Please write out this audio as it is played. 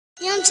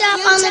Young Chop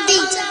on the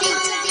beat.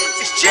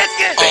 It's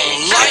chicken. On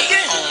light.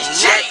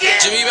 Chicken.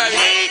 Jimmy baby.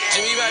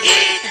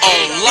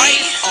 On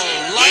light.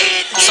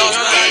 Song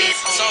baby.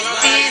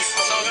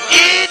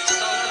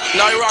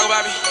 Now you rock,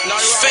 baby.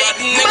 Fake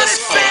niggas.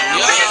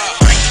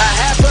 I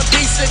have a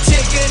piece of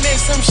chicken and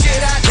some shit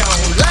I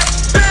don't like.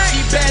 She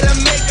better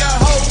make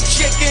a whole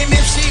chicken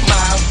if she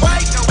my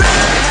wife. I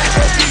have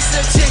a piece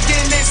of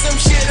chicken and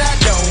some shit I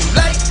don't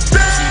like.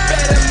 She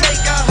better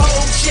make a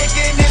whole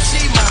chicken if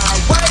she my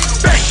wife.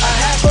 I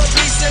have a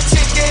piece of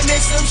chicken and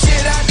some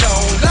shit I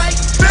don't like.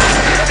 She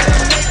better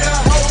make a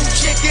whole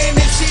chicken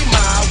if she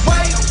my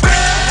wife. I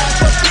have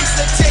a piece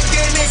of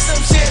chicken and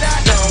some shit I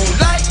don't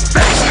like.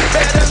 She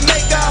better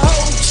make a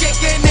whole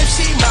chicken if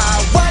she my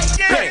wife.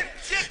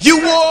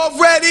 You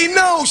already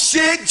know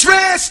shit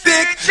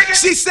drastic.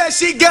 She said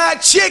she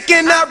got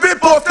chicken, I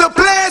rip off the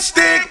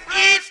plastic.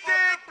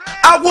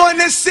 I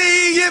wanna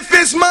see if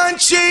it's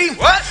munchy.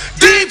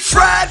 Deep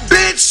fried,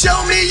 bitch,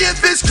 show me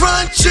if it's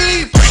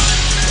crunchy.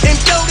 And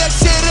throw that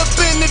shit up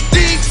in the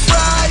deep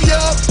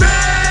fryer.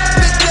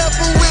 The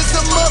devil is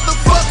a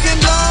motherfucking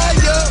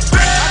liar.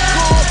 I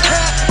call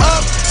Pat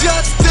up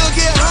just to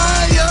get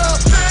higher.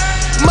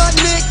 My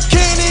Nick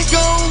Cannon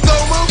gon' go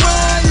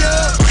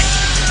Mariah.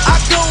 I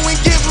go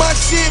and get my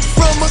shit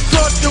from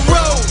across the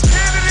road.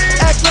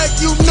 Act like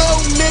you know,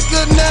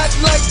 nigga, not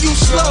like you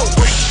slow.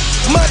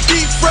 My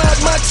deep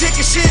fried, my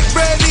chicken shit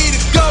ready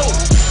to go.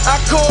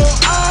 I call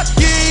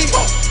Aki,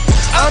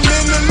 I'm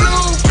in the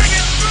loop.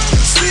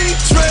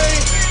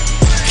 C-Train,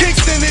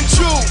 Kingston and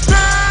True.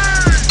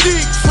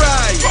 Deep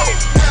fried,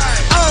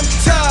 I'm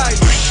tired.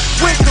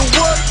 Went to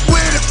work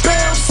with a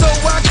pound, so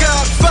I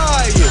got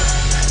fired.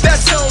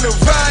 That's on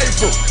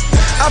arrival.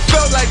 I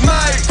felt like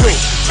Michael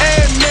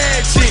and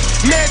Magic.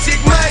 Magic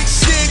Mike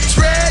shit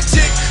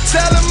tragic.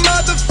 Tell them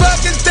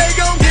motherfuckers they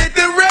gon' get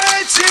the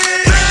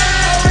ratchet.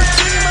 OG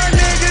my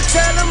nigga,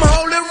 tell them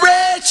hold it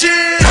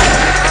ratchet.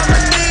 I'ma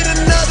need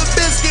another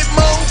biscuit,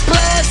 more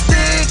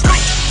plastic.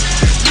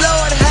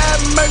 Lord have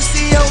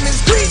mercy on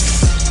this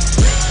grease.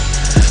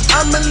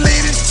 I'ma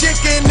leave this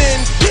chicken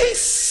in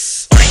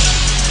peace.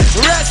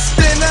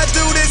 Restin', I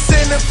do this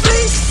in a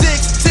fleece.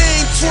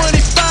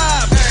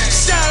 1625.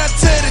 Shout out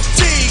to the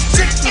T.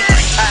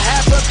 I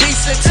have a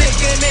piece of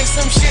chicken and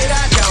some shit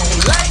I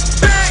don't like.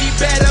 She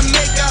better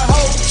make a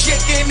whole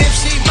chicken if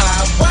she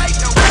my wife.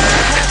 I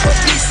have a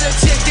piece of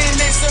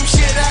chicken and some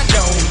shit I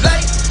don't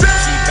like.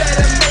 She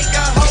better make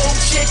a whole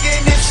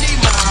chicken if she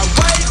my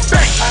wife.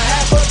 I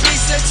have a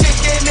piece of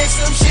chicken and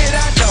some shit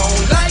I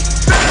don't like.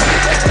 She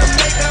better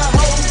make a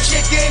whole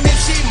chicken if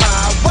she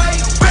my wife.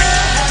 I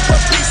have a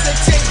piece of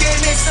chicken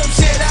and some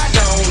shit I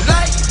don't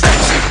like.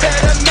 She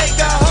better make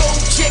a whole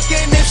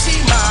chicken if she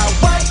my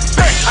wife.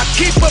 I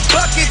keep a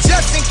bucket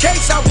just in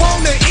case I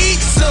wanna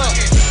eat some.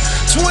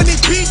 20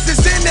 pieces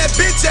in that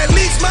bitch, at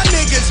least my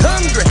niggas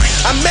hungry.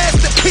 I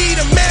Master P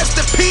the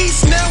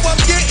masterpiece, now I'm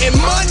getting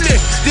money.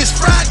 This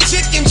fried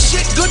chicken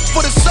shit good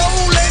for the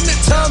soul and the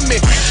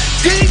tummy.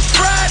 Deep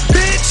fried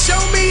bitch,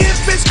 show me if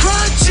it's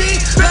crunchy.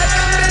 Like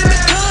I'm in the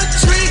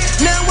country,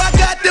 now I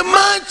got the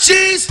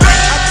munchies.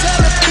 I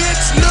tell a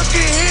bitch, look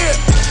at here,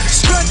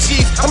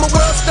 scrunchy, I'm a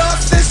world star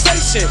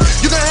sensation.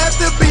 You gonna have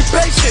to be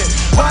patient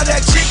while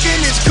that chicken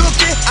is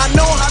cooking. I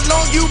know how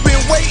long you been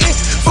waiting.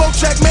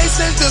 4-track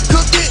Masons to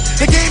cook it.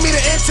 They gave me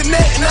the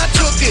internet and I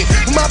took it.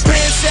 With my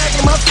pants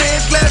sagging, my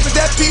fans laughing.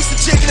 That piece of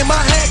chicken in my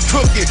hat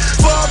crooked.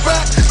 Far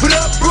rock, put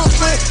up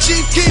Brooklyn.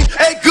 Chief Keef,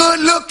 ain't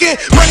good looking.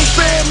 Money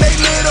fam, they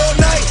lit all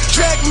night.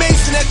 Track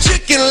Mason, that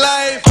chicken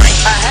life.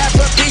 I have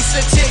a piece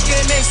of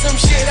chicken and some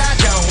shit I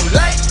don't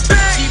like.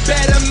 She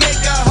better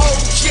make a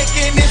whole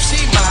chicken if she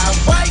my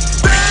wife.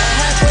 I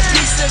have a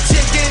piece of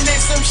chicken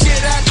and some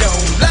shit I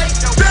don't like.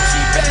 She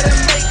better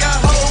make a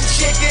whole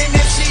chicken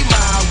if she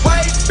my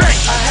wife.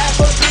 I have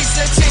a piece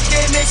of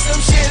chicken and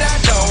some shit I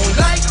don't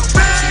like.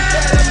 She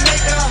better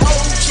make a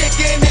whole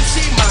chicken if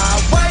she my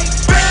wife.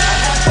 I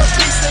have a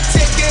piece of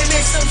chicken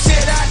and some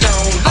shit I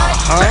don't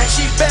like.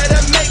 She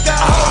better make a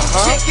whole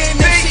chicken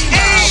if she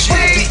my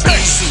wife. Be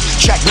easy,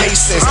 track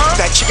Masons.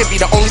 That chicken be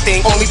the only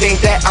thing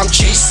that I'm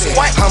chasing.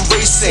 I'm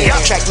racing.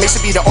 Track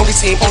Mason be the only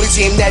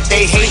team that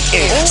they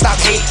hating. Stop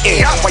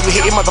hating. Why you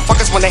hating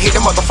motherfuckers when they hate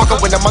a motherfucker?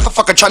 When a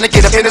motherfucker trying to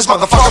get up in this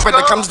motherfucker, when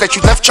it comes that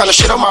you left trying to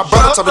shit on my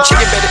brother. So the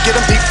chicken better get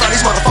them deep fried.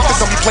 These motherfuckers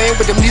don't be playing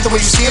with them neither when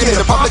you see them in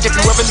the public. If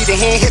you ever need a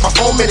hand, hit my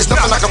phone, man. There's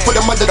nothing I can put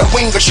them under the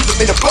wing or shoot them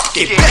in the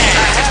bucket. I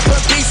have a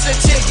piece of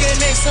chicken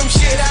and some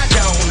shit I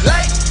don't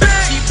like.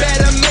 She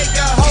better make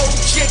a whole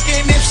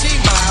chicken if she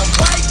my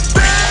wife.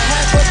 I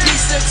have a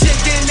piece of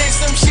chicken and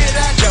some shit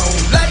I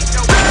don't like.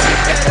 She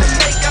better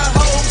make a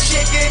whole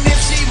chicken if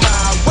she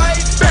my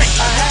wife.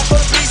 I have a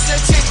piece of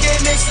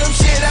chicken and some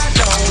shit I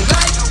don't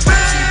like.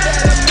 She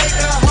better make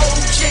a whole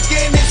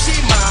chicken if she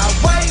my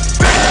wife.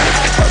 I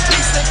have a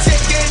piece of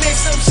chicken and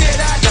some shit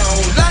I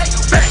don't like.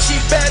 She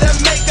better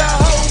make a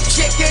whole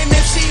chicken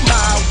if she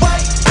my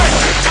wife.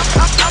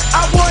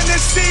 I wanna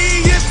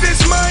see if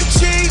it's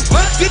munchy.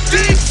 The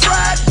deep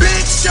fried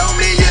bitch,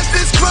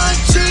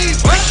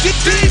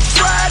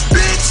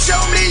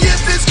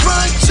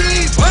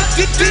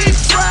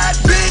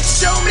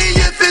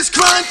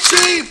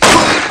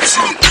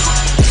 country.